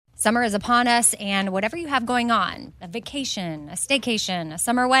Summer is upon us, and whatever you have going on, a vacation, a staycation, a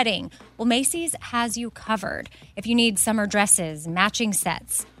summer wedding, well, Macy's has you covered. If you need summer dresses, matching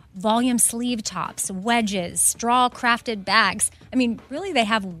sets, volume sleeve tops, wedges, straw crafted bags, really they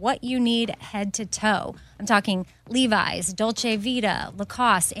have what you need head to toe. I'm talking Levi's, Dolce Vita,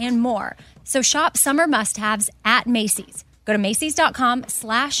 Lacoste, and more. So shop summer must-haves at Macy's. Go to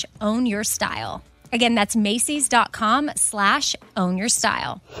Macys.com/ownyourstyle. Again, that's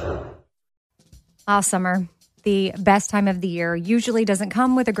Macys.com/ownyourstyle. Summer, the best time of the year, usually doesn't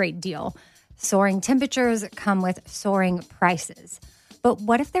come with a great deal. Soaring temperatures come with soaring prices. But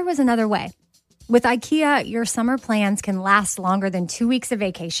what if there was another way? With IKEA, your summer plans can last longer than 2 weeks of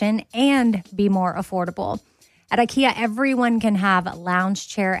vacation and be more affordable. At IKEA, everyone can have lounge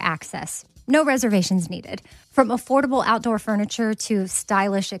chair access. No reservations needed. From affordable outdoor furniture to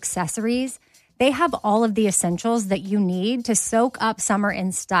stylish accessories, they have all of the essentials that you need to soak up summer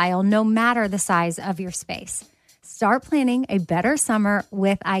in style, no matter the size of your space. Start planning a better summer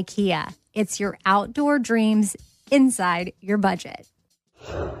with IKEA. It's your outdoor dreams inside your budget.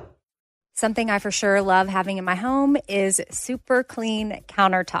 Something I for sure love having in my home is super clean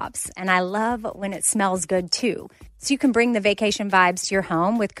countertops, and I love when it smells good too. So you can bring the vacation vibes to your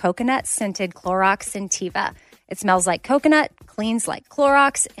home with coconut-scented Clorox Scentiva. It smells like coconut, cleans like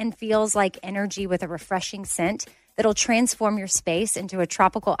Clorox, and feels like energy with a refreshing scent that'll transform your space into a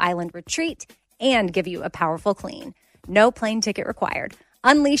tropical island retreat and give you a powerful clean. No plane ticket required.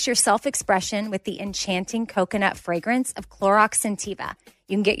 Unleash your self-expression with the enchanting coconut fragrance of Clorox Scentiva.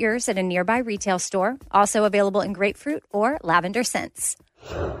 You can get yours at a nearby retail store, also available in grapefruit or lavender scents.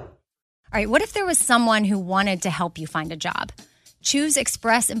 All right, what if there was someone who wanted to help you find a job? Choose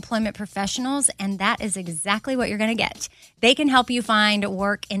Express Employment Professionals, and that is exactly what you're going to get. They can help you find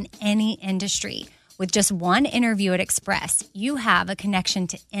work in any industry. With just one interview at Express, you have a connection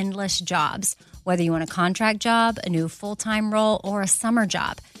to endless jobs. Whether you want a contract job, a new full-time role, or a summer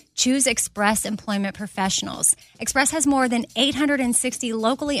job, choose Express Employment Professionals. Express has more than 860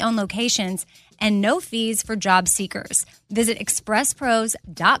 locally owned locations and no fees for job seekers. Visit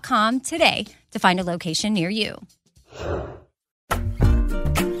expresspros.com today to find a location near you.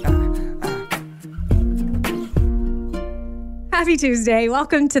 Happy Tuesday.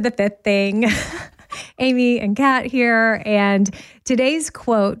 Welcome to The Fifth Thing. Amy and Kat here, and today's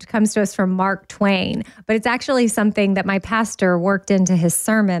quote comes to us from Mark Twain, but it's actually something that my pastor worked into his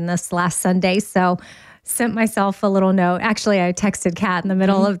sermon this last Sunday, so sent myself a little note. Actually, I texted Kat in the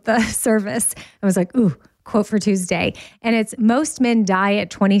middle of the service. I was like, ooh, quote for Tuesday. And it's, most men die at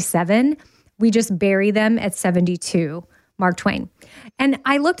 27. We just bury them at 72. Mark Twain. And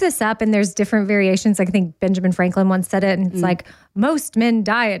I looked this up, and there's different variations. I think Benjamin Franklin once said it, and it's like, most men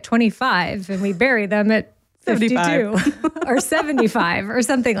die at 25 and we bury them at 52 or 75 or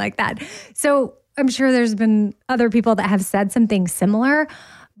something like that. So I'm sure there's been other people that have said something similar,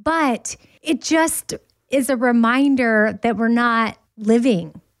 but it just is a reminder that we're not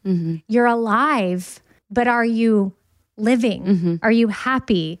living. Mm-hmm. You're alive, but are you living? Mm-hmm. Are you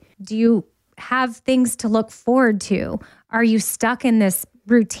happy? Do you have things to look forward to? Are you stuck in this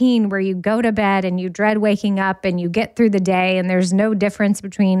routine where you go to bed and you dread waking up and you get through the day and there's no difference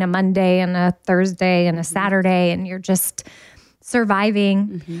between a Monday and a Thursday and a Saturday and you're just surviving?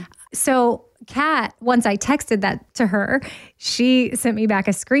 Mm-hmm. So Kat, once I texted that to her, she sent me back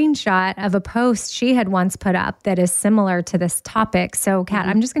a screenshot of a post she had once put up that is similar to this topic. So Kat,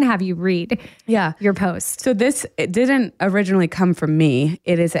 I'm just going to have you read your post. So it didn't originally come from me.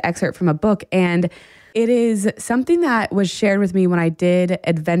 It is an excerpt from a book, and it is something that was shared with me when I did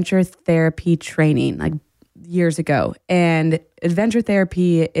adventure therapy training like years ago. And adventure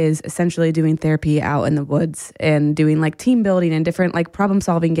therapy is essentially doing therapy out in the woods and doing like team building and different like problem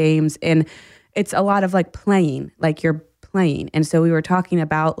solving games. And it's a lot of like playing, like you're playing. And so we were talking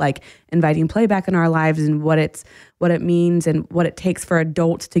about like inviting play back in our lives and what it means and what it takes for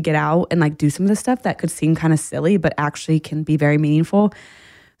adults to get out and like do some of the stuff that could seem kind of silly, but actually can be very meaningful.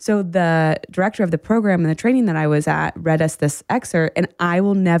 So the director of the program and the training that I was at read us this excerpt, and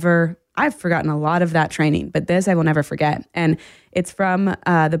I've forgotten a lot of that training, but this I will never forget. And it's from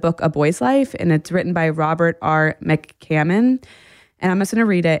the book A Boy's Life, and it's written by Robert R. McCammon. And I'm just going to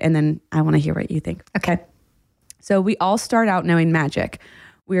read it, and then I want to hear what you think. Okay. So we all start out knowing magic.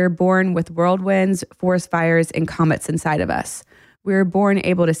 We are born with whirlwinds, forest fires, and comets inside of us. We are born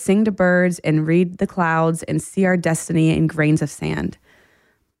able to sing to birds and read the clouds and see our destiny in grains of sand.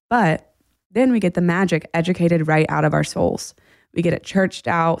 But then we get the magic educated right out of our souls. We get it churched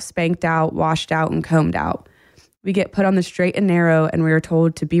out, spanked out, washed out, and combed out. We get put on the straight and narrow, and we are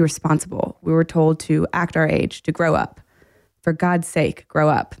told to be responsible. We were told to act our age, to grow up. For God's sake, grow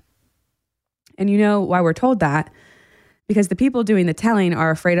up. And you know why we're told that? Because the people doing the telling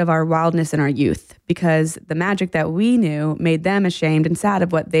are afraid of our wildness and our youth, because the magic that we knew made them ashamed and sad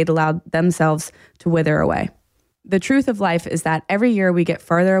of what they'd allowed themselves to wither away. The truth of life is that every year we get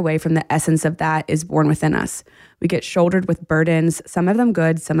farther away from the essence of that is born within us. We get shouldered with burdens, some of them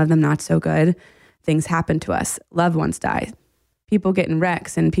good, some of them not so good. Things happen to us. Loved ones die. People get in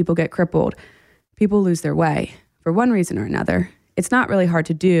wrecks and people get crippled. People lose their way for one reason or another. It's not really hard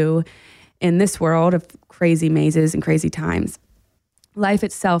to do in this world of crazy mazes and crazy times. Life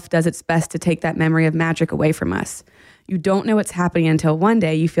itself does its best to take that memory of magic away from us. You don't know what's happening until one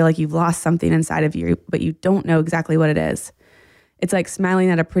day you feel like you've lost something inside of you, but you don't know exactly what it is. It's like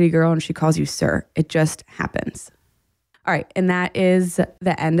smiling at a pretty girl and she calls you sir. It just happens. All right, and that is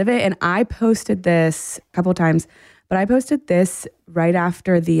the end of it. And I posted this a couple of times, but I posted this right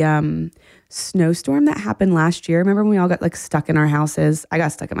after the snowstorm that happened last year. Remember when we all got like stuck in our houses? I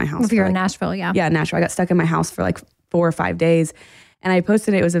got stuck in my house. If you're in Nashville, yeah. Yeah, Nashville. I got stuck in my house for like 4 or 5 days. And I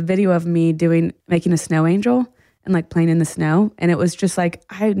posted it. It was a video of me making a snow angel and like playing in the snow. And it was just like,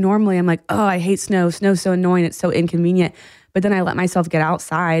 I'm like, oh, I hate snow. Snow's so annoying. It's so inconvenient. But then I let myself get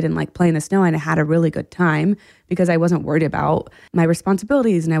outside and like play in the snow, and I had a really good time because I wasn't worried about my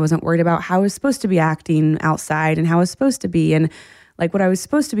responsibilities, and I wasn't worried about how I was supposed to be acting outside and how I was supposed to be. And like what I was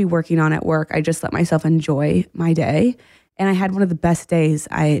supposed to be working on at work, I just let myself enjoy my day. And I had one of the best days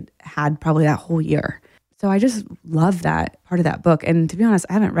I had probably that whole year. So I just love that part of that book. And to be honest,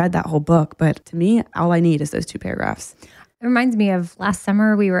 I haven't read that whole book, but to me, all I need is those 2 paragraphs. It reminds me of last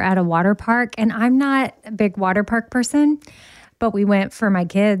summer, we were at a water park, and I'm not a big water park person, but we went for my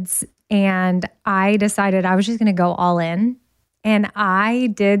kids, and I decided I was just going to go all in. And I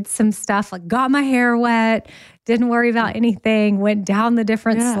did some stuff, like got my hair wet, didn't worry about anything, went down the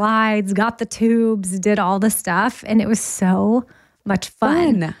different slides, got the tubes, did all the stuff. And it was so much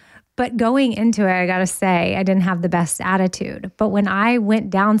fun. But going into it, I got to say, I didn't have the best attitude. But when I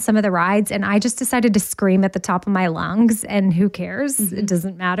went down some of the rides and I just decided to scream at the top of my lungs, and who cares? It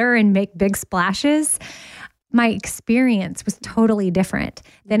doesn't matter, and make big splashes. My experience was totally different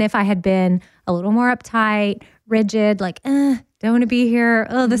than if I had been a little more uptight, rigid, like, don't want to be here.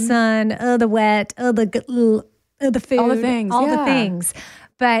 Oh, the sun. Oh, the wet. Oh, the food. All the things. All the things.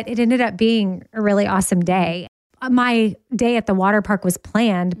 But it ended up being a really awesome day. My day at the water park was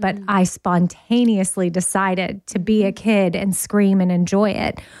planned, but I spontaneously decided to be a kid and scream and enjoy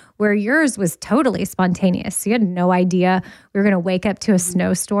it, where yours was totally spontaneous. You had no idea we were going to wake up to a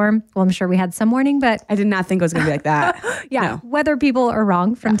snowstorm. Well, I'm sure we had some warning, but I did not think it was going to be like that. Weather people are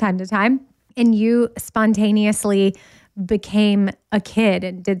wrong from time to time. And you spontaneously became a kid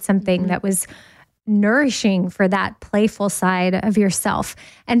and did something that was nourishing for that playful side of yourself.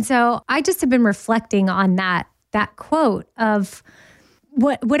 And so I just have been reflecting on that quote of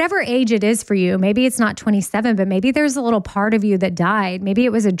whatever age it is for you. Maybe it's not 27, but maybe there's a little part of you that died. Maybe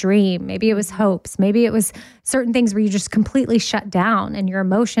it was a dream. Maybe it was hopes. Maybe it was certain things where you just completely shut down and your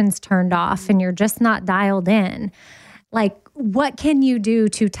emotions turned off and you're just not dialed in. Like, what can you do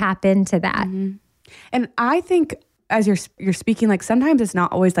to tap into that? And I think as you're speaking, like sometimes it's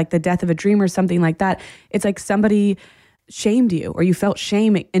not always like the death of a dream or something like that. It's like somebody shamed you or you felt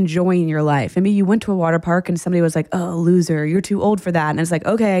shame enjoying your life. Maybe you went to a water park and somebody was like, oh, loser, you're too old for that. And it's like,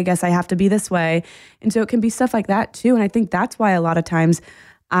 okay, I guess I have to be this way. And so it can be stuff like that too. And I think that's why a lot of times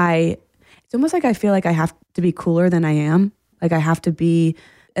it's almost like I feel like I have to be cooler than I am. Like I have to be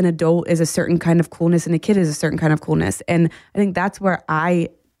an adult is a certain kind of coolness and a kid is a certain kind of coolness. And I think that's where I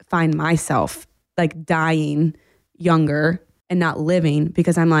find myself like dying younger and not living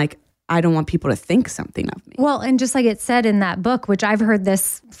because I'm like, I don't want people to think something of me. Well, and just like it said in that book, which I've heard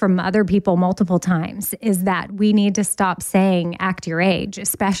this from other people multiple times, is that we need to stop saying act your age,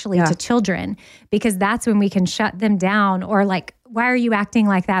 especially to children, because that's when we can shut them down or like, why are you acting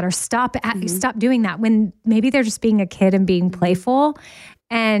like that? Or stop doing that when maybe they're just being a kid and being playful.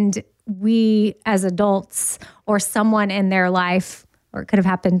 And we as adults or someone in their life, or it could have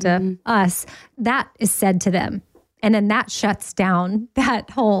happened to us, that is said to them. And then that shuts down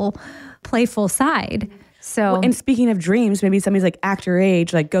that whole playful side. So, and speaking of dreams, maybe somebody's like, act your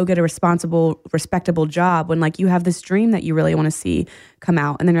age, like go get a responsible, respectable job when like you have this dream that you really want to see come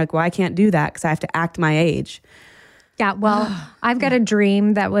out. And then you're like, well, I can't do that because I have to act my age. Yeah, well, I've got a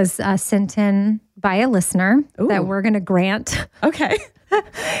dream that was sent in by a listener that we're going to grant. Okay.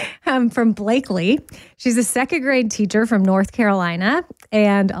 From Blakely. She's a second grade teacher from North Carolina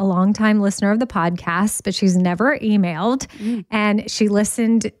and a longtime listener of the podcast, but she's never emailed. And she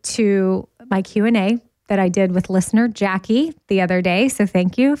listened to my Q&A that I did with listener Jackie the other day. So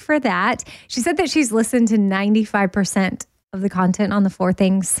thank you for that. She said that she's listened to 95% of the content on the 4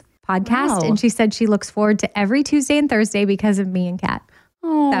 Things podcast. Wow. And she said she looks forward to every Tuesday and Thursday because of me and Kat.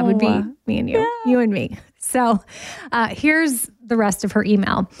 Oh, That would be me and you, you and me. So here's the rest of her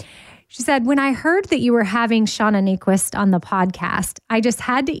email. She said, when I heard that you were having Shauna Nyquist on the podcast, I just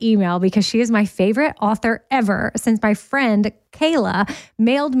had to email because she is my favorite author ever since my friend Kayla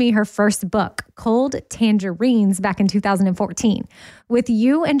mailed me her first book, Cold Tangerines, back in 2014. With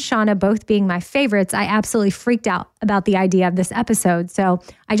you and Shauna both being my favorites, I absolutely freaked out about the idea of this episode. So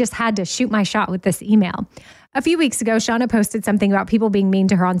I just had to shoot my shot with this email. A few weeks ago, Shauna posted something about people being mean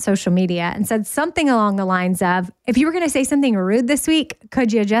to her on social media and said something along the lines of, if you were going to say something rude this week,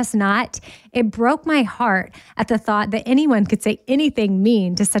 could you just not? It broke my heart at the thought that anyone could say anything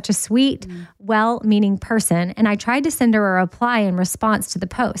mean to such a sweet, well-meaning person. And I tried to send her a reply in response to the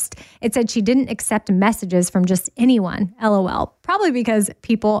post. It said she didn't accept messages from just anyone, LOL, probably because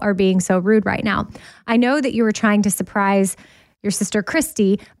people are being so rude right now. I know that you were trying to surprise your sister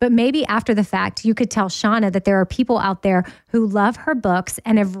Christy, but maybe after the fact, you could tell Shauna that there are people out there who love her books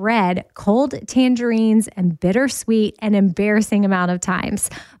and have read Cold Tangerines and Bittersweet an embarrassing amount of times.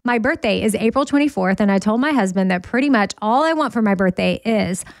 My birthday is April 24th, and I told my husband that pretty much all I want for my birthday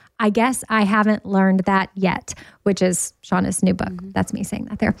is, I guess I haven't learned that yet, which is Shauna's new book. That's me saying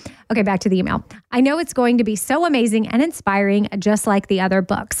that there. Okay, back to the email. I know it's going to be so amazing and inspiring, just like the other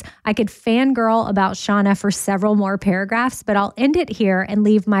books. I could fangirl about Shauna for several more paragraphs, but I'll end it here and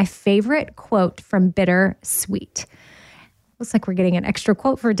leave my favorite quote from Bittersweet. Looks like we're getting an extra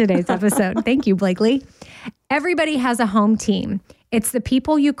quote for today's episode. Thank you, Blakely. Everybody has a home team. It's the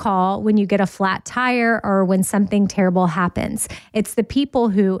people you call when you get a flat tire or when something terrible happens. It's the people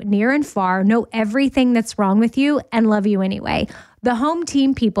who, near and far, know everything that's wrong with you and love you anyway. The home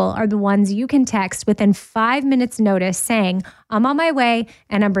team people are the ones you can text within 5 minutes notice saying, I'm on my way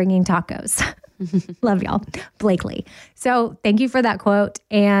and I'm bringing tacos. Love y'all. Blakely. So thank you for that quote.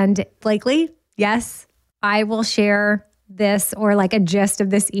 And Blakely, yes, I will share this or like a gist of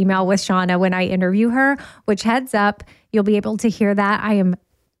this email with Shauna when I interview her, which heads up, you'll be able to hear that. I am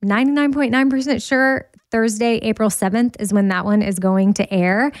 99.9% sure Thursday, April 7th is when that one is going to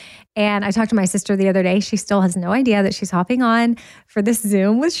air. And I talked to my sister the other day. She still has no idea that she's hopping on for this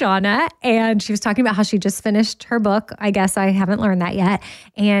Zoom with Shauna. And she was talking about how she just finished her book. I guess I haven't learned that yet.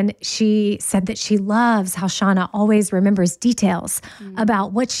 And she said that she loves how Shauna always remembers details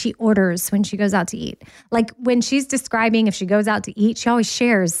about what she orders when she goes out to eat. Like when she's describing if she goes out to eat, she always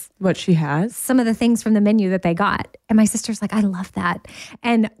shares what she has, some of the things from the menu that they got. And my sister's like, I love that.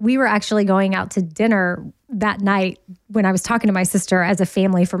 And we were actually going out to dinner that night when I was talking to my sister as a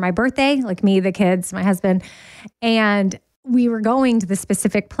family for my birthday, like me, the kids, my husband. And we were going to the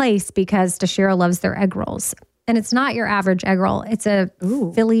specific place because Tashira loves their egg rolls. And it's not your average egg roll. It's a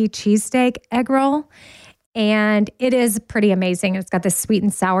Philly cheesesteak egg roll. And it is pretty amazing. It's got this sweet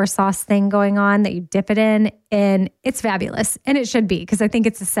and sour sauce thing going on that you dip it in, and it's fabulous. And it should be, because I think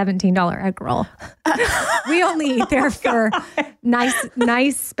it's a $17 egg roll. We only eat there for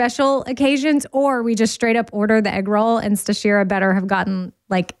nice special occasions, or we just straight up order the egg roll, and Stashira better have gotten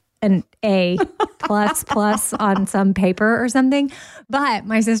like an A plus on some paper or something. But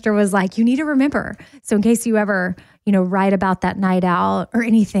my sister was like, you need to remember. So in case you ever, write about that night out or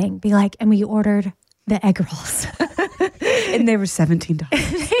anything, be like, and we ordered the egg rolls. And they were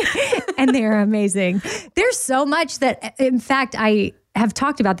 $17. And they're amazing. There's so much that, in fact, I have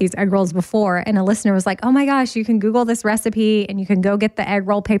talked about these egg rolls before, and a listener was like, oh my gosh, you can Google this recipe and you can go get the egg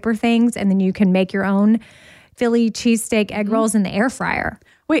roll paper things, and then you can make your own Philly cheesesteak egg rolls in the air fryer.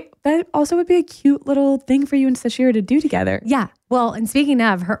 Wait, that also would be a cute little thing for you and Sashira to do together. Yeah. Well, and speaking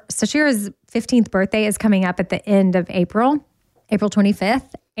of, Sashira's 15th birthday is coming up at the end of April 25th.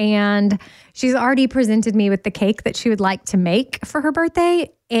 And she's already presented me with the cake that she would like to make for her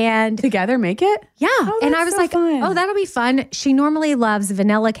birthday. And together make it? Yeah. Oh, and I was like, fun. oh, that'll be fun. She normally loves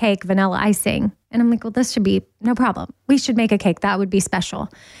vanilla cake, vanilla icing. And I'm like, well, this should be no problem. We should make a cake. That would be special.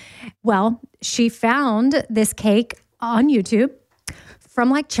 Well, she found this cake on YouTube from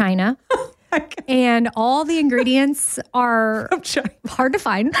like China. And all the ingredients are hard to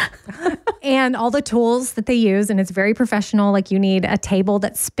find, and all the tools that they use, and it's very professional. Like you need a table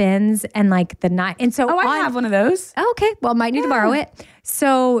that spins and like the knife. And so I have one of those. Okay. Well, might need to borrow it.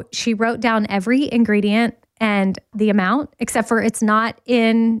 So she wrote down every ingredient and the amount, except for it's not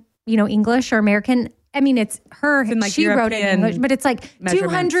in, English or American. I mean, it's her, like she wrote it in English, but it's like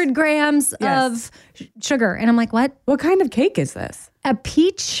 200 grams of sugar. And I'm like, what? What kind of cake is this? A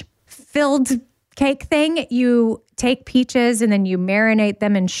peach filled cake thing. You take peaches and then you marinate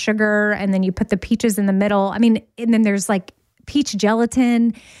them in sugar, and then you put the peaches in the middle. I mean, and then there's like peach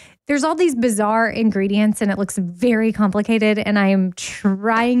gelatin. there's all these bizarre ingredients and it looks very complicated. And I'm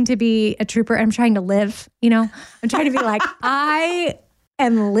trying to be a trooper. I'm trying to live, I'm trying to be like, I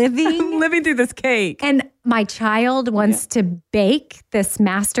am living. I'm living through this cake. And my child wants to bake this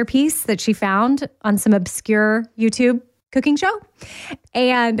masterpiece that she found on some obscure YouTube cooking show.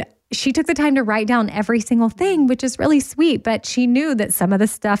 And she took the time to write down every single thing, which is really sweet. But she knew that some of the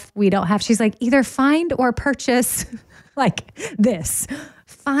stuff we don't have. She's like, either find or purchase like this.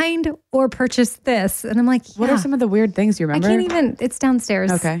 Find or purchase this. And I'm like, what are some of the weird things you remember? I can't even, it's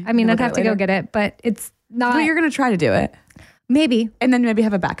downstairs. Okay. I mean, I'd have to go get it, but it's not. But you're going to try to do it. Maybe. And then maybe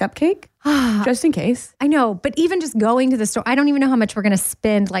have a backup cake just in case. I know, but even just going to the store, I don't even know how much we're going to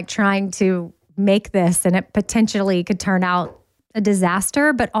spend like trying to make this, and it potentially could turn out a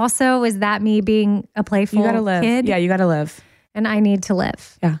disaster. But also, is that me being a playful You gotta live. kid? Yeah, you got to live. And I need to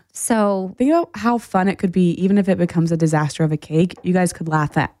live. Yeah. So think about how fun it could be, even if it becomes a disaster of a cake. You guys could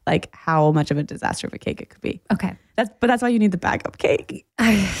laugh at like how much of a disaster of a cake it could be. okay. But that's why you need the backup cake.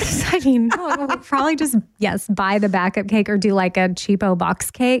 I mean, we'll probably just, buy the backup cake or do like a cheapo box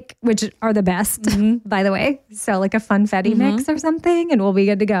cake, which are the best, by the way. So like a funfetti mix or something, and we'll be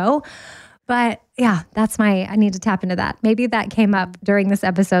good to go. But yeah, I need to tap into that. Maybe that came up during this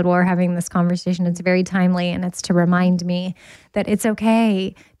episode while we're having this conversation. It's very timely, and it's to remind me that it's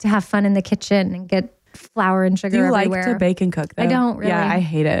okay to have fun in the kitchen and get flour and sugar everywhere. Do you like to bake and cook though? I don't really. Yeah, I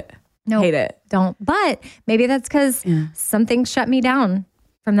hate it. No, hate it. Don't. But maybe that's because something shut me down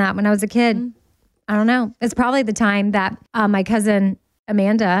from that when I was a kid. I don't know. It's probably the time that my cousin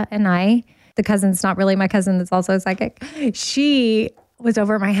Amanda and the cousin's not really my cousin, that's also a psychic. She was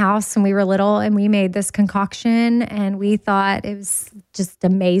over at my house when we were little, and we made this concoction, and we thought it was just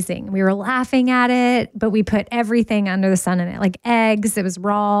amazing. We were laughing at it, but we put everything under the sun in it, like eggs. It was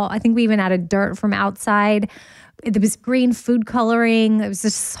raw. I think we even added dirt from outside. It was green food coloring. It was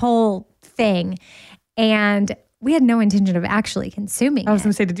this whole thing. And we had no intention of actually consuming it. I was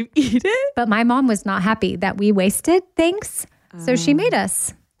going to say, did you eat it? But my mom was not happy that we wasted things. So she made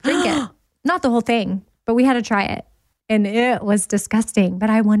us drink it. Not the whole thing, but we had to try it. And it was disgusting. But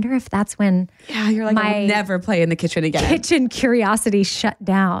I wonder if that's when you're like, I'll never play in the kitchen again. Kitchen curiosity shut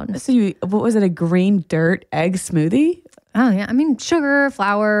down. So what was it, a green dirt egg smoothie? Oh, yeah. I mean, sugar,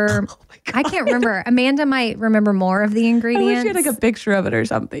 flour. Oh my God. I can't remember. Amanda might remember more of the ingredients. I wish you had like a picture of it or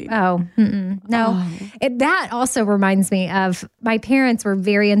something. Oh, no. That also reminds me of my parents were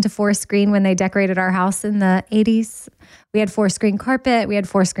very into forest green when they decorated our house in the 80s. We had forest green carpet. We had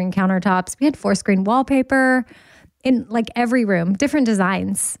forest green countertops. We had forest green wallpaper in like every room, different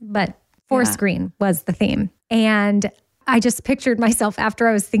designs, but forest green was the theme. And I just pictured myself after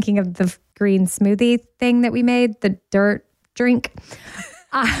I was thinking of the green smoothie thing that we made, the dirt drink.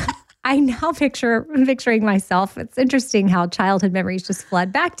 I now picturing myself. It's interesting how childhood memories just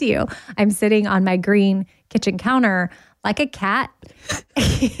flood back to you. I'm sitting on my green kitchen counter like a cat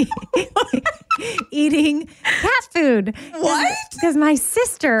eating cat food. What? Because my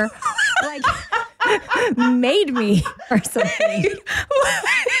sister like made me or something.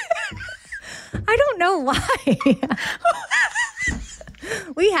 I don't know why.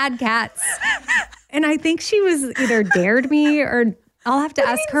 We had cats. And I think she was either dared me or I'll have to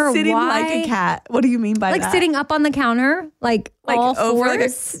ask her sitting why. Like a cat. What do you mean by that? Like sitting up on the counter, like all over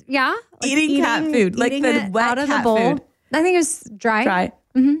fours. Like eating cat food, like the wet out of cat the bowl. food. I think it was dry. Dry.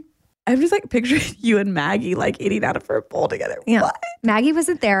 Mm-hmm. I'm just like picturing you and Maggie like eating out of her bowl together. Yeah. What? Maggie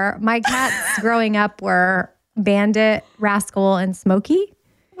wasn't there. My cats growing up were Bandit, Rascal, and Smokey.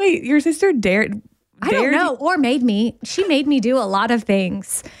 Wait, your sister dared? I don't know, or made me. She made me do a lot of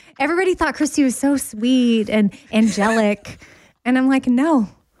things. Everybody thought Christy was so sweet and angelic. And I'm like, no,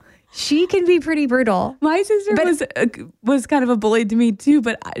 she can be pretty brutal. My sister was kind of a bully to me too,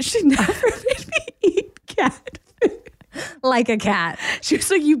 but she never made me eat cat food. Like a cat. She was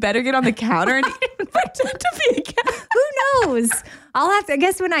like, you better get on the counter and pretend to be a cat. Who knows? I'll have to, I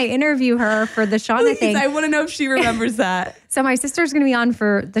guess when I interview her for the Shauna thing. I want to know if she remembers that. So my sister's going to be on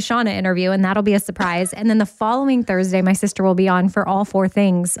for the Shauna interview, and that'll be a surprise. And then the following Thursday, my sister will be on for all four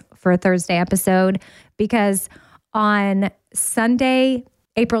things for a Thursday episode, because on Sunday,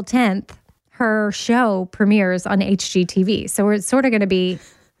 April 10th, her show premieres on HGTV. So we're sort of going to be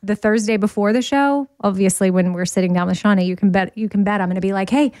the Thursday before the show. Obviously, when we're sitting down with Shauna, you can bet I'm going to be like,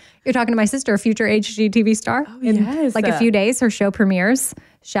 hey, you're talking to my sister, a future HGTV star. Oh, in yes. like a few days, her show premieres.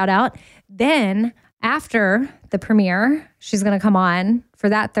 Shout out. Then after the premiere, she's going to come on for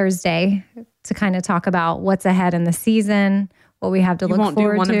that Thursday to kind of talk about what's ahead in the season, what we have to You look won't do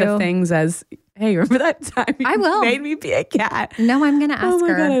forward one to. of the things as, hey, remember that time you I will. made me be a cat? No, I'm going to ask Oh my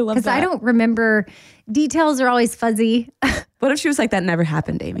her. God, I love Because I that. don't remember. Details are always fuzzy. What if she was like, that never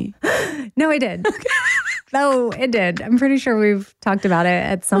happened, Amy? No, it did. No, it did. I'm pretty sure we've talked about it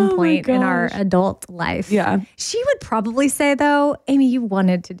at some point in our adult life. Yeah. She would probably say, though, Amy, you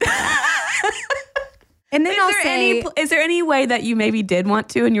wanted to do that. And then I'll say, is there any way that you maybe did want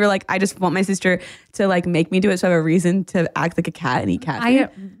to, and you were like, I just want my sister to like make me do it, so I have a reason to act like a cat and eat cat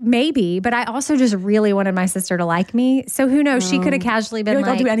food? Maybe, but I also just really wanted my sister to like me. So who knows? She could have casually been You're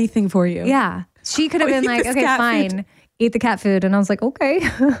like, I'll do anything for you. yeah. She could have been Eat like, this okay, cat fine. food. Eat the cat food. And I was like, okay.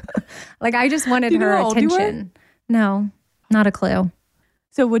 Like, I just wanted her how old you were? attention. No, not a clue.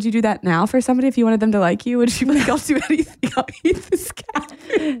 So would you do that now for somebody if you wanted them to like you? Would you be like, I'll do anything. I'll eat this cat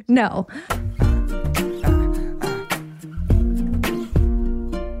food? No.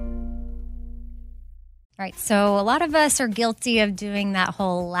 All right, so a lot of us are guilty of doing that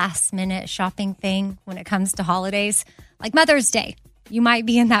whole last minute shopping thing when it comes to holidays, like Mother's Day. You might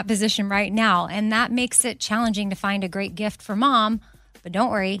be in that position right now, and that makes it challenging to find a great gift for mom. But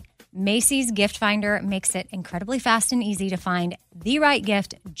don't worry, Macy's Gift Finder makes it incredibly fast and easy to find the right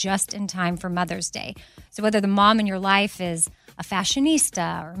gift just in time for Mother's Day. So whether the mom in your life is a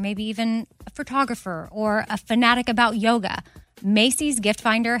fashionista or maybe even a photographer or a fanatic about yoga, Macy's Gift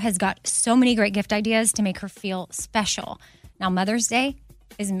Finder has got so many great gift ideas to make her feel special. Now, Mother's Day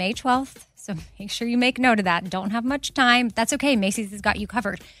is May 12th, so make sure you make note of that. Don't have much time. That's okay. Macy's has got you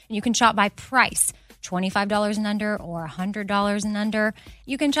covered. And you can shop by price, $25 and under or $100 and under.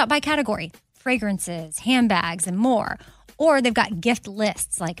 You can shop by category, fragrances, handbags, and more. Or they've got gift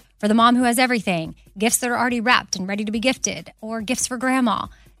lists, like for the mom who has everything, gifts that are already wrapped and ready to be gifted, or gifts for grandma.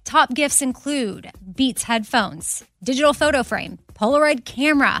 Top gifts include Beats headphones, digital photo frame, Polaroid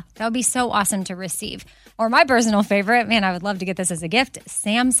camera. That would be so awesome to receive. Or my personal favorite, man, I would love to get this as a gift,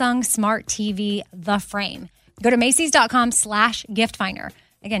 Samsung Smart TV, The Frame. Go to Macys.com/gift finder.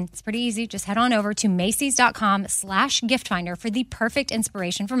 Again, it's pretty easy. Just head on over to Macys.com/gift finder for the perfect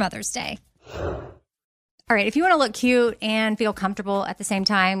inspiration for Mother's Day. All right, if you want to look cute and feel comfortable at the same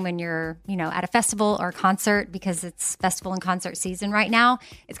time when you're, at a festival or a concert, because it's festival and concert season right now,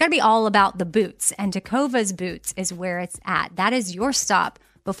 it's got to be all about the boots. And Takova's Boots is where it's at. That is your stop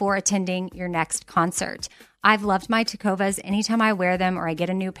before attending your next concert. I've loved my Takovas. Anytime I wear them or I get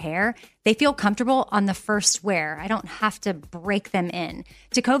a new pair, they feel comfortable on the first wear. I don't have to break them in.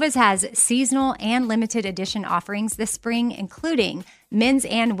 Takovas has seasonal and limited edition offerings this spring, including men's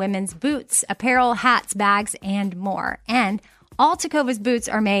and women's boots, apparel, hats, bags, and more. And all Takova's boots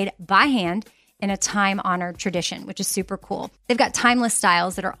are made by hand in a time-honored tradition, which is super cool. They've got timeless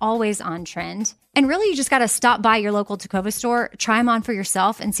styles that are always on trend. And really, you just got to stop by your local Tacova store, try them on for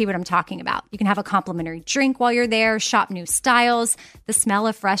yourself, and see what I'm talking about. You can have a complimentary drink while you're there, shop new styles. The smell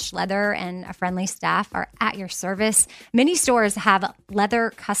of fresh leather and a friendly staff are at your service. Many stores have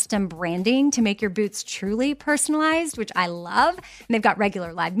leather custom branding to make your boots truly personalized, which I love. And they've got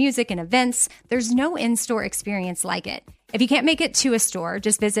regular live music and events. There's no in-store experience like it. If you can't make it to a store,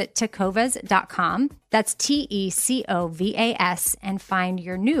 just visit tacovas.com. That's TECOVAS and find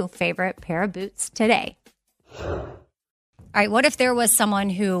your new favorite pair of boots today. All right, what if there was someone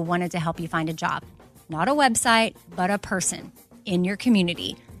who wanted to help you find a job? Not a website, but a person in your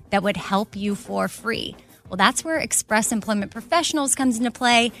community that would help you for free. Well, that's where Express Employment Professionals comes into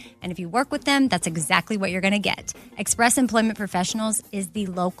play. And if you work with them, that's exactly what you're going to get. Express Employment Professionals is the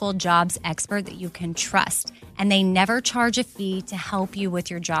local jobs expert that you can trust. And they never charge a fee to help you with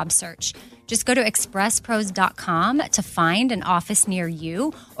your job search. Just go to expresspros.com to find an office near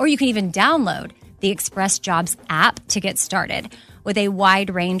you, or you can even download the Express Jobs app to get started. With a wide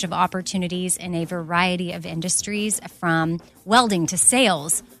range of opportunities in a variety of industries, from welding to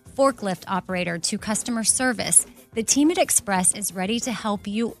sales, forklift operator to customer service, the team at Express is ready to help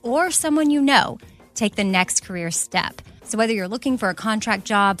you or someone you know take the next career step. So whether you're looking for a contract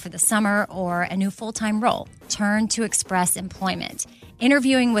job for the summer or a new full-time role, turn to Express Employment.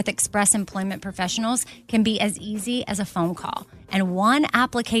 Interviewing with Express Employment Professionals can be as easy as a phone call. And one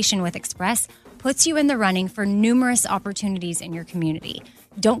application with Express puts you in the running for numerous opportunities in your community.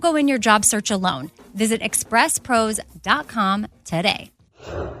 Don't go in your job search alone. Visit expresspros.com today.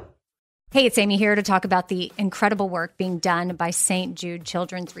 Hey, it's Amy here to talk about the incredible work being done by St. Jude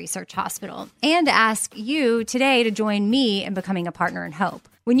Children's Research Hospital and to ask you today to join me in becoming a partner in hope.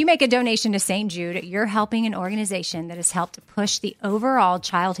 When you make a donation to St. Jude, you're helping an organization that has helped push the overall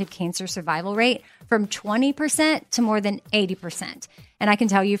childhood cancer survival rate from 20% to more than 80%. And I can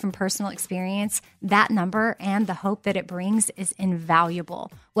tell you from personal experience, that number and the hope that it brings is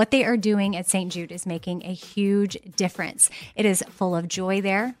invaluable. What they are doing at St. Jude is making a huge difference. It is full of joy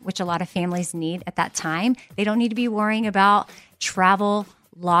there, which a lot of families need at that time. They don't need to be worrying about travel,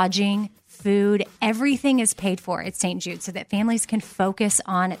 lodging, food. Everything is paid for at St. Jude so that families can focus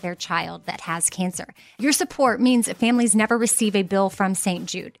on their child that has cancer. Your support means families never receive a bill from St.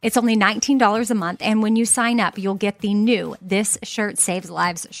 Jude. It's only $19 a month, and when you sign up, you'll get the new This Shirt Saves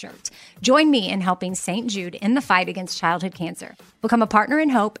Lives shirt. Join me in helping St. Jude in the fight against childhood cancer. Become a partner in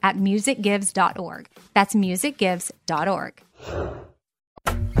hope at musicgives.org. That's musicgives.org.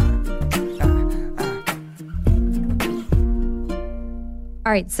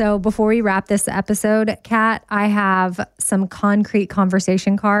 All right, so before we wrap this episode, Kat, I have some concrete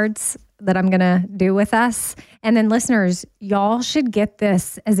conversation cards that I'm going to do with us. And then listeners, y'all should get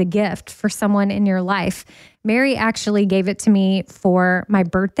this as a gift for someone in your life. Mary actually gave it to me for my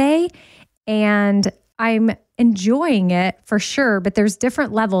birthday, and I'm enjoying it for sure, but there's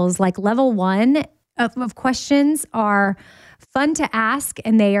different levels. Like level 1 of questions are fun to ask,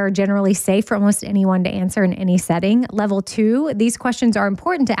 and they are generally safe for almost anyone to answer in any setting. Level 2, these questions are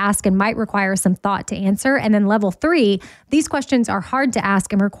important to ask and might require some thought to answer. And then level 3, these questions are hard to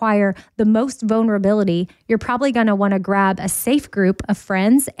ask and require the most vulnerability. You're probably going to want to grab a safe group of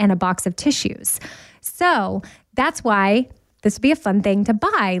friends and a box of tissues. So that's why this would be a fun thing to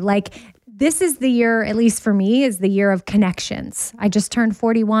buy. Like, this is the year, at least for me, is the year of connections. I just turned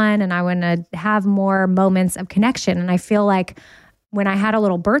 41 and I want to have more moments of connection. And I feel like when I had a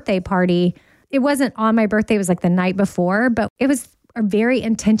little birthday party, it wasn't on my birthday, it was like the night before, but it was a very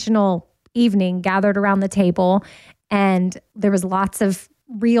intentional evening gathered around the table. And there was lots of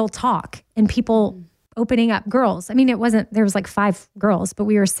real talk and people opening up. Girls. I mean, there was like 5 girls, but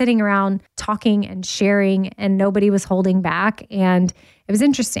we were sitting around talking and sharing and nobody was holding back. And it was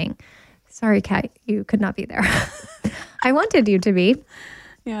interesting. Sorry, Kat, you could not be there. I wanted you to be.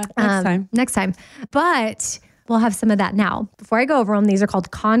 Yeah, next time. Next time. But we'll have some of that now. Before I go over them, these are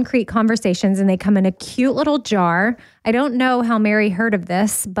called concrete conversations, and they come in a cute little jar. I don't know how Mary heard of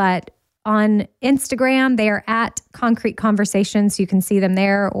this, but on Instagram, they are at Concrete Conversations. You can see them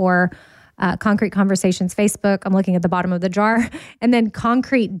there, or Concrete Conversations Facebook. I'm looking at the bottom of the jar. And then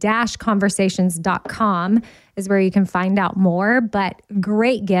concrete-conversations.com is where you can find out more, but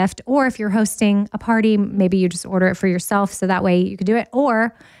great gift. Or if you're hosting a party, maybe you just order it for yourself so that way you could do it.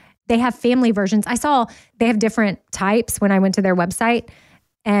 Or they have family versions. I saw they have different types when I went to their website,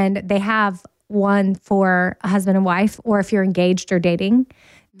 and they have one for a husband and wife, or if you're engaged or dating,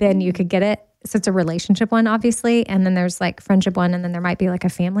 then you could get it. So it's a relationship one, obviously. And then there's like friendship one, and then there might be like a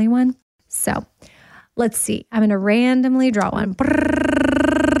family one. So let's see. I'm going to randomly draw one.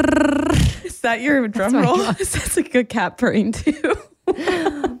 Is that your drum roll? That's like a cat purring too.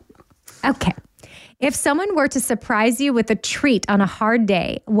 Okay. If someone were to surprise you with a treat on a hard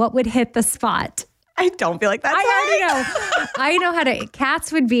day, what would hit the spot? I don't feel like that's I already know. I know how to.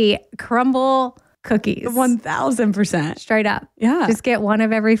 Cats would be crumble cookies. 1,000%. Straight up. Yeah. Just get one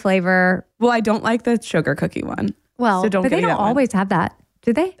of every flavor. Well, I don't like the sugar cookie one. Well, so don't but get they don't always have that.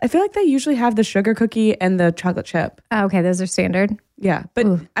 Do they? I feel like they usually have the sugar cookie and the chocolate chip. Oh, okay, those are standard. Yeah, but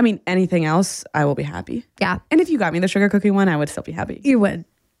I mean, anything else, I will be happy. Yeah. And if you got me the sugar cookie one, I would still be happy. You would.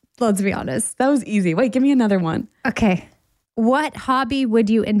 Let's be honest. That was easy. Wait, give me another one. Okay. What hobby would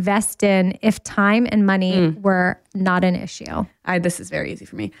you invest in if time and money were not an issue? This is very easy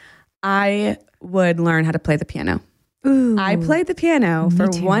for me. I would learn how to play the piano. Ooh, I played the piano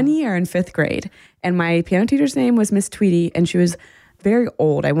for 1 year in 5th grade, and my piano teacher's name was Miss Tweedy, and she was very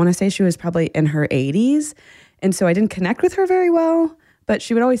old. I want to say she was probably in her 80s. And so I didn't connect with her very well, but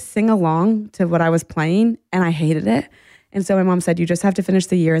she would always sing along to what I was playing, and I hated it. And so my mom said, you just have to finish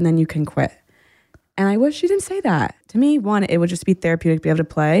the year and then you can quit. And I wish she didn't say that. To me, one, it would just be therapeutic to be able to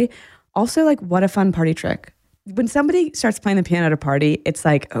play. Also, like, what a fun party trick. When somebody starts playing the piano at a party, it's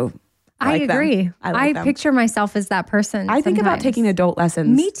like, oh, I agree. I picture myself as that person. I think about taking adult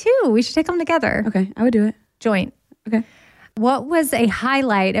lessons. Me too. We should take them together. Okay, I would do it. Joint. Okay. What was a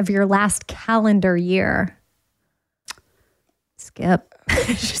highlight of your last calendar year? Skip.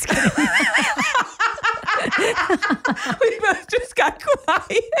 Just kidding. We both just got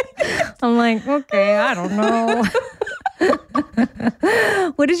quiet. I'm like, okay, I don't know.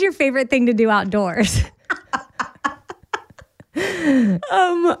 What is your favorite thing to do outdoors?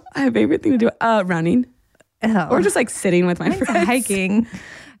 My favorite thing to do, running. Oh. Or just like sitting with my friends. Hiking.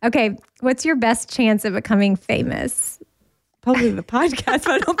 Okay, what's your best chance of becoming famous? probably the podcast, but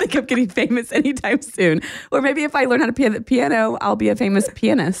I don't think I'm getting famous anytime soon. Or maybe if I learn how to play the piano, I'll be a famous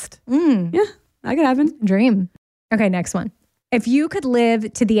pianist. Yeah, that could happen. Dream. Okay, next one. If you could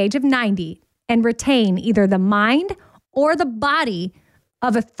live to the age of 90 and retain either the mind or the body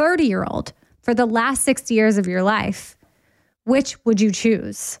of a 30-year-old for the last 60 years of your life, which would you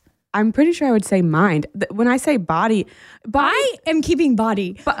choose? I'm pretty sure I would say mind. When I say body, I am keeping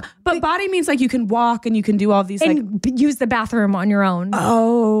body. But body means like you can walk and you can do all these and use the bathroom on your own.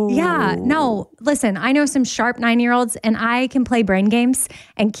 Oh. Yeah. No, listen, I know some sharp 9-year-olds and I can play brain games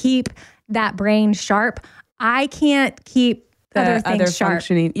and keep that brain sharp. I can't keep the other things sharp.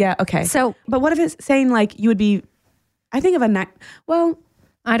 Functioning. Yeah, okay. So, but what if it's saying like you would be, I think of well,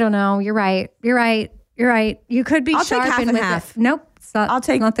 I don't know. You're right. You could be I'll sharp take half and half. Nope. I'll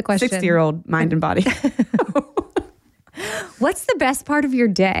take not the question. 60-year-old mind and body. What's the best part of your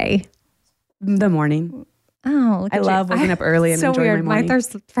day? The morning. Oh, look I at love waking up early and so enjoying weird. my morning.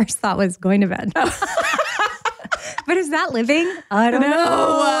 My first thought was going to bed. But is that living? I don't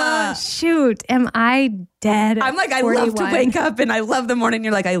know. Shoot, am I dead? I'm like, I love to wake up and I love the morning.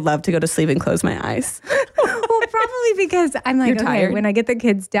 You're like, I love to go to sleep and close my eyes. Well, probably because I'm like, okay, tired. when I get the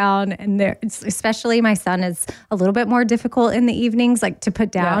kids down and especially my son is a little bit more difficult in the evenings, like to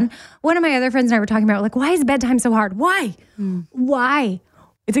put down. Yeah. One of my other friends and I were talking about like, why is bedtime so hard? Why? Why?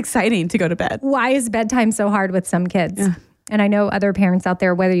 It's exciting to go to bed. Why is bedtime so hard with some kids? Yeah. And I know other parents out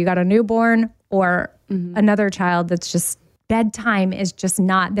there, whether you got a newborn or another child that's just bedtime is just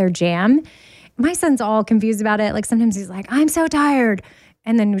not their jam. My son's all confused about it. Like sometimes he's like, I'm so tired.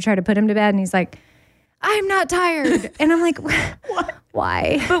 And then we try to put him to bed and he's like, I'm not tired. And I'm like,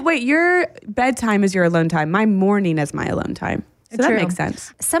 why? But wait, your bedtime is your alone time. My morning is my alone time. So that makes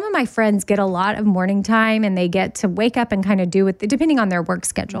sense. Some of my friends get a lot of morning time and they get to wake up and kind of do it depending on their work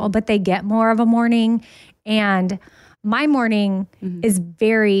schedule, but they get more of a morning. And my morning is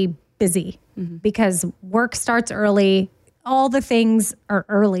very busy because work starts early. All the things are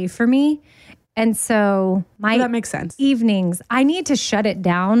early for me. And so that makes sense. Evenings, I need to shut it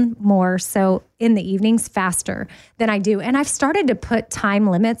down more so in the evenings faster than I do. And I've started to put time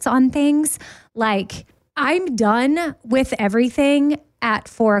limits on things. Like I'm done with everything at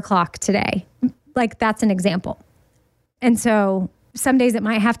 4:00 today. Like that's an example. And so some days it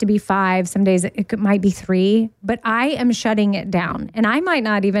might have to be 5, some days it might be 3, but I am shutting it down. And I might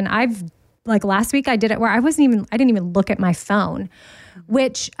not even, like last week I did it where I didn't even look at my phone,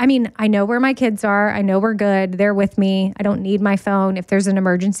 which, I mean, I know where my kids are. I know we're good. They're with me. I don't need my phone. If there's an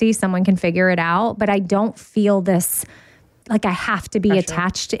emergency, someone can figure it out, but I don't feel this, like I have to be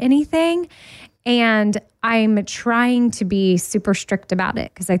attached to anything. And I'm trying to be super strict about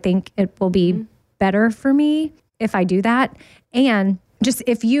it because I think it will be better for me if I do that. And just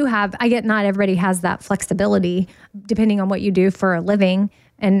if you I get not everybody has that flexibility depending on what you do for a living.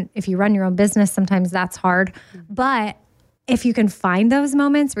 And if you run your own business, sometimes that's hard. But if you can find those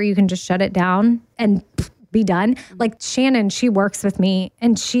moments where you can just shut it down and be done. Like Shannon, she works with me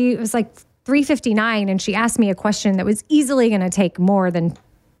and she was like 3:59 and she asked me a question that was easily going to take more than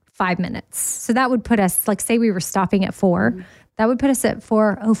 5 minutes. So that would put us, like say we were stopping at 4, that would put us at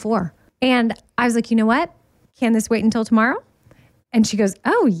 4:04. And I was like, you know what? Can this wait until tomorrow? And she goes,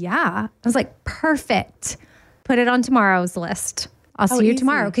 oh yeah. I was like, perfect. Put it on tomorrow's list. I'll see you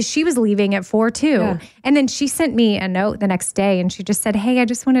tomorrow. Because she was leaving at 4 too. Yeah. And then she sent me a note the next day and she just said, hey, I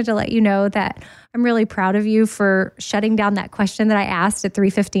just wanted to let you know that I'm really proud of you for shutting down that question that I asked at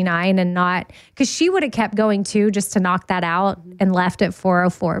 3:59 and not, because she would have kept going too just to knock that out and left at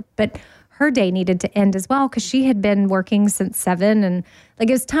 4:04. But her day needed to end as well because she had been working since 7 and like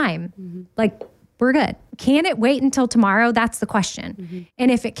it was time. Like we're good. Can it wait until tomorrow? That's the question.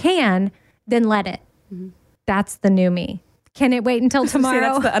 And if it can, then let it. That's the new me. Can it wait until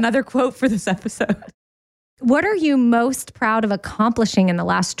tomorrow? That's another quote for this episode. What are you most proud of accomplishing in the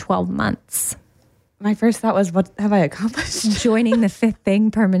last 12 months? My first thought was, what have I accomplished? Joining the fifth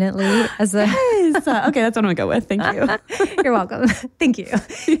thing permanently as a... Yes. Okay, that's what I'm going to go with. Thank you. You're welcome. Thank you.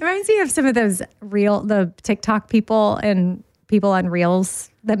 It reminds me of some of those the TikTok people and people on Reels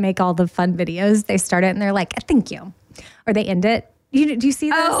that make all the fun videos. They start it and they're like, thank you. Or they end it. Do you see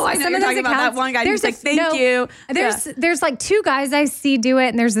this? Oh, I know you're talking about that one guy who's like, thank you. There's like 2 guys I see do it,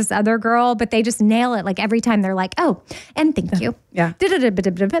 and there's this other girl, but they just nail it. Like every time they're like, oh, and thank you. Yeah.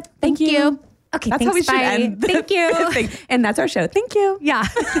 Thank you. Okay, that's thanks, how we should end. Thank you. And that's our show. Thank you. Yeah.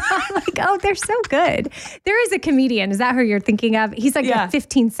 I'm like, oh, they're so good. There is a comedian. Is that who you're thinking of? He's like a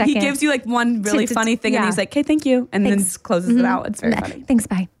 15 second. He gives you like one really funny thing and he's like, okay, thank you. And then just closes it out. It's very funny. Thanks,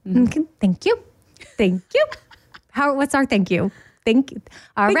 bye. Thank you. Thank you. What's our thank you? Thank you.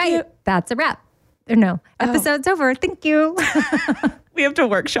 All right. That's a wrap. episode's over. Thank you. We have to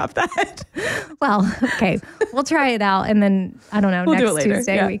workshop that. Well, okay. We'll try it out. And then, I don't know, next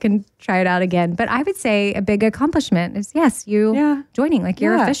Tuesday we can try it out again. But I would say a big accomplishment is, yes, you joining, like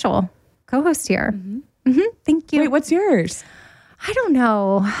your official co-host here. Thank you. Wait, what's yours? I don't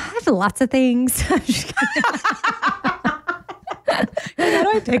know. I have lots of things. How do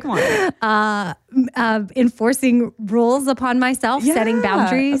I pick one? Enforcing rules upon myself, setting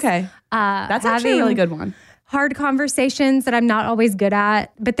boundaries. Okay. That's actually a really good one. Hard conversations that I'm not always good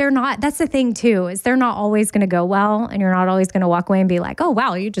at, but they're not. That's the thing too, is they're not always going to go well, and you're not always going to walk away and be like, "Oh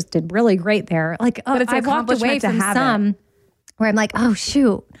wow, you just did really great there." Like, but I've walked away from some where I'm like, "Oh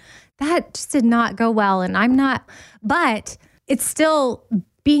shoot, that just did not go well," and I'm not. But it's still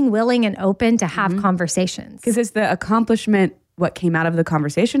being willing and open to have conversations. Because is the accomplishment what came out of the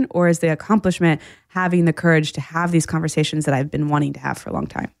conversation, or is the accomplishment having the courage to have these conversations that I've been wanting to have for a long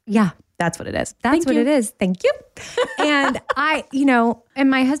time? Yeah. That's what it is. That's what it is. Thank you. And and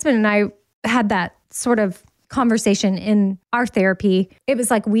my husband and I had that sort of conversation in our therapy. It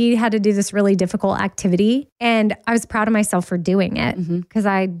was like we had to do this really difficult activity, and I was proud of myself for doing it because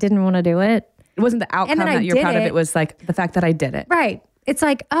I didn't want to do it. It wasn't the outcome that you're proud of. It was like the fact that I did it. Right. It's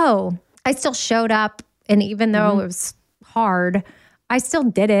like, oh, I still showed up. And even though it was hard, I still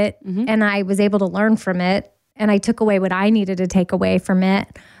did it. And I was able to learn from it. And I took away what I needed to take away from it.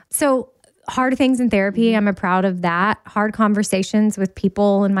 So hard things in therapy, I'm proud of that. Hard conversations with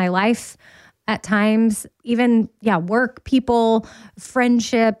people in my life at times, even, work people,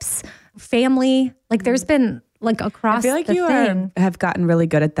 friendships, family. Like there's been like across I feel like the you thing. have gotten really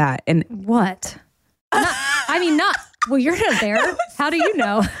good at that. And what? Well, you're not there. How do you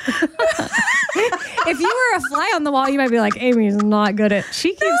know? If you were a fly on the wall, you might be like, Amy's not good at. She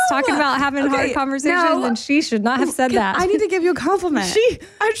keeps talking about having hard conversations, and she should not have said that. I need to give you a compliment.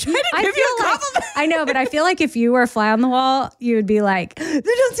 I'm trying to give you a compliment. I know, but I feel like if you were a fly on the wall, you would be like, don't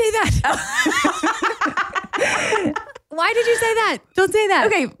say that. Why did you say that? Don't say that.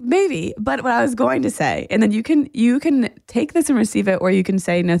 Okay, maybe. But what I was going to say, and then you can take this and receive it, or you can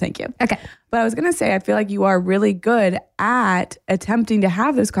say, no, thank you. Okay. But I was going to say, I feel like you are really good at attempting to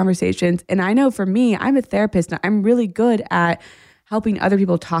have those conversations. And I know for me, I'm a therapist, and I'm really good at helping other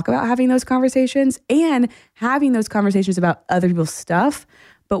people talk about having those conversations and having those conversations about other people's stuff.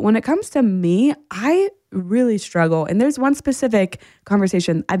 But when it comes to me, I really struggle. And there's one specific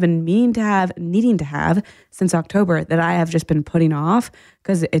conversation I've been needing to have since October that I have just been putting off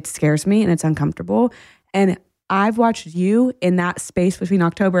because it scares me and it's uncomfortable. And I've watched you in that space between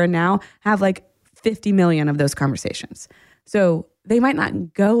October and now have like 50 million of those conversations. So they might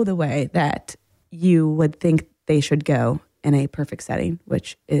not go the way that you would think they should go in a perfect setting,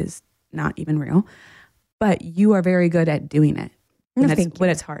 which is not even real. But you are very good at doing it. No, thank you. When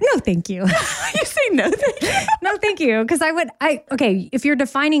it's hard. No, thank you. You say no, thank you. No, thank you. Because okay, if you're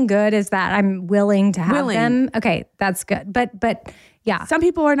defining good as that I'm willing to have them, okay, that's good. But yeah. Some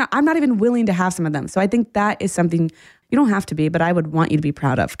people are not, I'm not even willing to have some of them. So I think that is something you don't have to be, but I would want you to be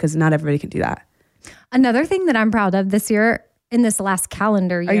proud of because not everybody can do that. Another thing that I'm proud of this year, in this last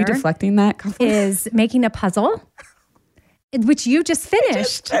calendar year. Are you deflecting that compliment? Is making a puzzle. Which you just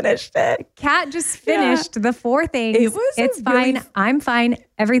finished. I just finished it. Kat just finished the 4 things. It's fine. I'm fine.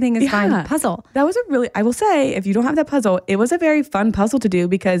 Everything is fine. Puzzle. That was I will say, if you don't have that puzzle, it was a very fun puzzle to do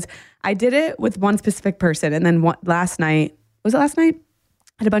because I did it with one specific person. And then last night? I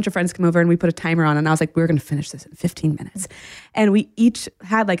had a bunch of friends come over and we put a timer on and I was like, we're going to finish this in 15 minutes. And we each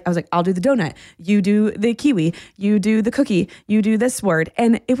had I was like, I'll do the donut. You do the kiwi. You do the cookie. You do this word.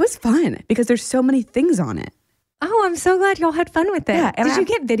 And it was fun because there's so many things on it. Oh, I'm so glad y'all had fun with it. Yeah, did you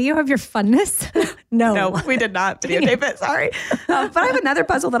get video of your funness? No, we did not videotape it. Sorry. But I have another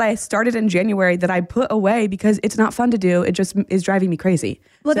puzzle that I started in January that I put away because it's not fun to do. It just is driving me crazy.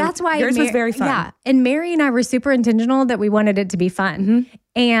 Well, so that's why yours was very fun. Yeah. And Mary and I were super intentional that we wanted it to be fun.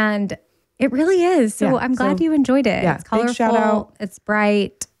 And it really is. So I'm glad you enjoyed it. Yeah, it's colorful. Big shout out. It's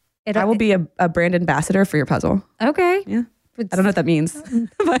bright. I will be a brand ambassador for your puzzle. Okay. Yeah. I don't know what that means.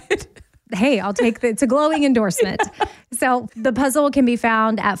 But hey, I'll take it's a glowing endorsement. So the puzzle can be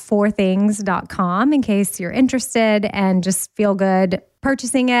found at 4things.com in case you're interested and just feel good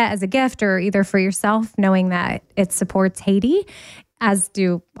purchasing it as a gift or either for yourself, knowing that it supports Haiti, as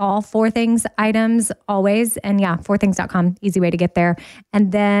do all 4 Things items always. And 4things.com, easy way to get there.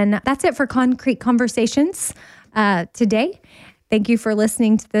 And then that's it for Concrete Conversations today. Thank you for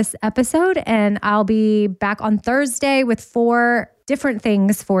listening to this episode. And I'll be back on Thursday with 4 different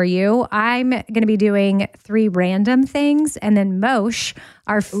things for you. I'm going to be doing 3 random things. And then Moshe,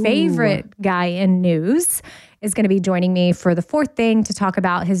 our favorite guy in news, is going to be joining me for the fourth thing to talk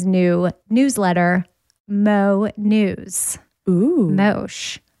about his new newsletter, Mo News. Ooh.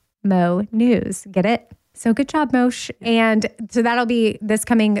 Mosh. Mo News. Get it? So good job, Mosh. And so that'll be this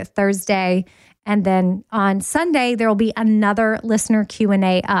coming Thursday. And then on Sunday, there will be another listener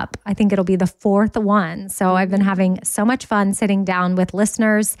Q&A up. I think it'll be the fourth one. So I've been having so much fun sitting down with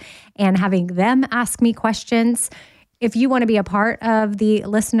listeners and having them ask me questions. If you want to be a part of the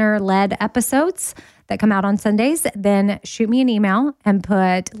listener-led episodes that come out on Sundays, then shoot me an email and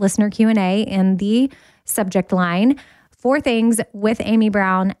put listener Q&A in the subject line.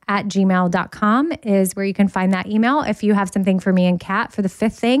 4thingswithamybrown@gmail.com is where you can find that email. If you have something for me and Kat for the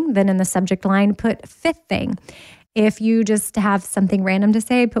fifth thing, then in the subject line, put fifth thing. If you just have something random to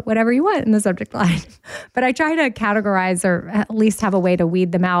say, put whatever you want in the subject line. But I try to categorize or at least have a way to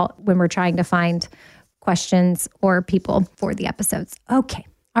weed them out when we're trying to find questions or people for the episodes. Okay.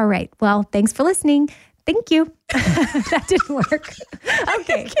 All right. Well, thanks for listening. Thank you. That didn't work.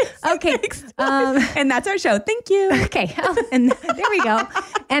 Okay. Okay. And that's our show. Thank you. Okay. Oh, and there we go.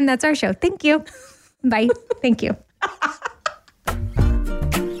 And that's our show. Thank you. Bye. Thank you.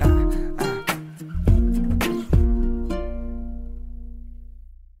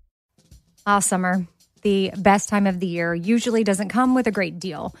 Summer, the best time of the year, usually doesn't come with a great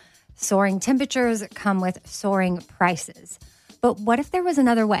deal. Soaring temperatures come with soaring prices. But what if there was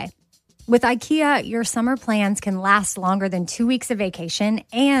another way? With IKEA, your summer plans can last longer than 2 weeks of vacation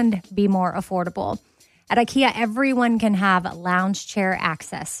and be more affordable. At IKEA, everyone can have lounge chair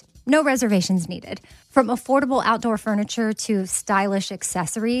access. No reservations needed. From affordable outdoor furniture to stylish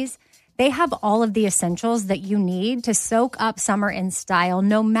accessories, they have all of the essentials that you need to soak up summer in style,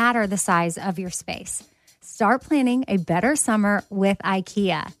 no matter the size of your space. Start planning a better summer with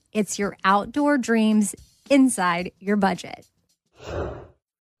IKEA. It's your outdoor dreams inside your budget.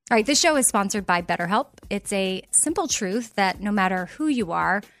 All right, this show is sponsored by BetterHelp. It's a simple truth that no matter who you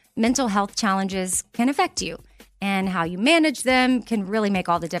are, mental health challenges can affect you, and how you manage them can really make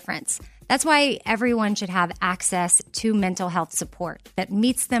all the difference. That's why everyone should have access to mental health support that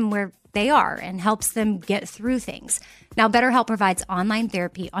meets them where they are and helps them get through things. Now, BetterHelp provides online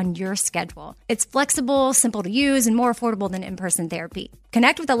therapy on your schedule. It's flexible, simple to use, and more affordable than in-person therapy.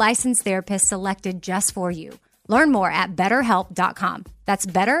 Connect with a licensed therapist selected just for you. Learn more at BetterHelp.com. That's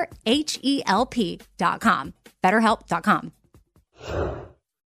BetterHelp.com. BetterHelp.com.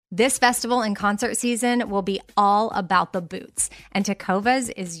 This festival and concert season will be all about the boots, and Tecovas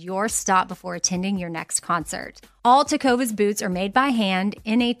is your stop before attending your next concert. All Tecovas boots are made by hand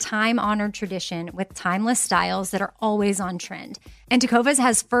in a time-honored tradition with timeless styles that are always on trend. And Tecovas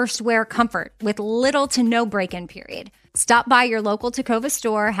has first wear comfort with little to no break-in period. Stop by your local Tecova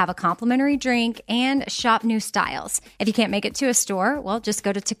store, have a complimentary drink, and shop new styles. If you can't make it to a store, well, just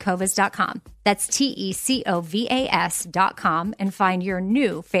go to tecovas.com. That's TECOVAS.com and find your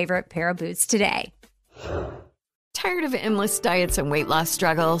new favorite pair of boots today. Tired of endless diets and weight loss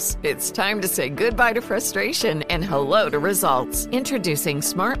struggles? It's time to say goodbye to frustration and hello to results. Introducing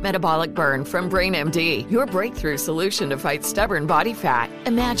Smart Metabolic Burn from BrainMD, your breakthrough solution to fight stubborn body fat.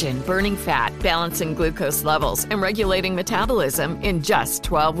 Imagine burning fat, balancing glucose levels, and regulating metabolism in just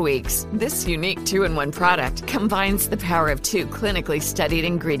 12 weeks. This unique 2-in-1 product combines the power of 2 clinically studied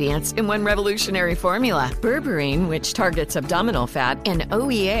ingredients in one revolutionary formula. Berberine, which targets abdominal fat, and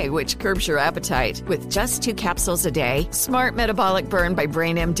OEA, which curbs your appetite. With just 2 capsules a day, Smart Metabolic Burn by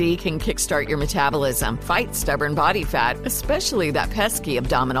BrainMD can kickstart your metabolism, fight stubborn body fat, especially that pesky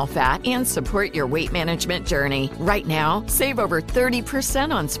abdominal fat, and support your weight management journey. Right now, save over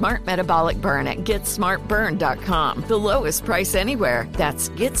 30% on Smart Metabolic Burn at GetSmartBurn.com. The lowest price anywhere. That's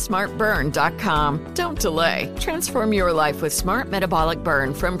GetSmartBurn.com. Don't delay. Transform your life with Smart Metabolic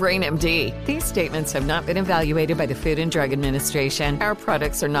Burn from BrainMD. These statements have not been evaluated by the Food and Drug Administration. Our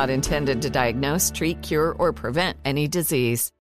products are not intended to diagnose, treat, cure, or prevent any disease.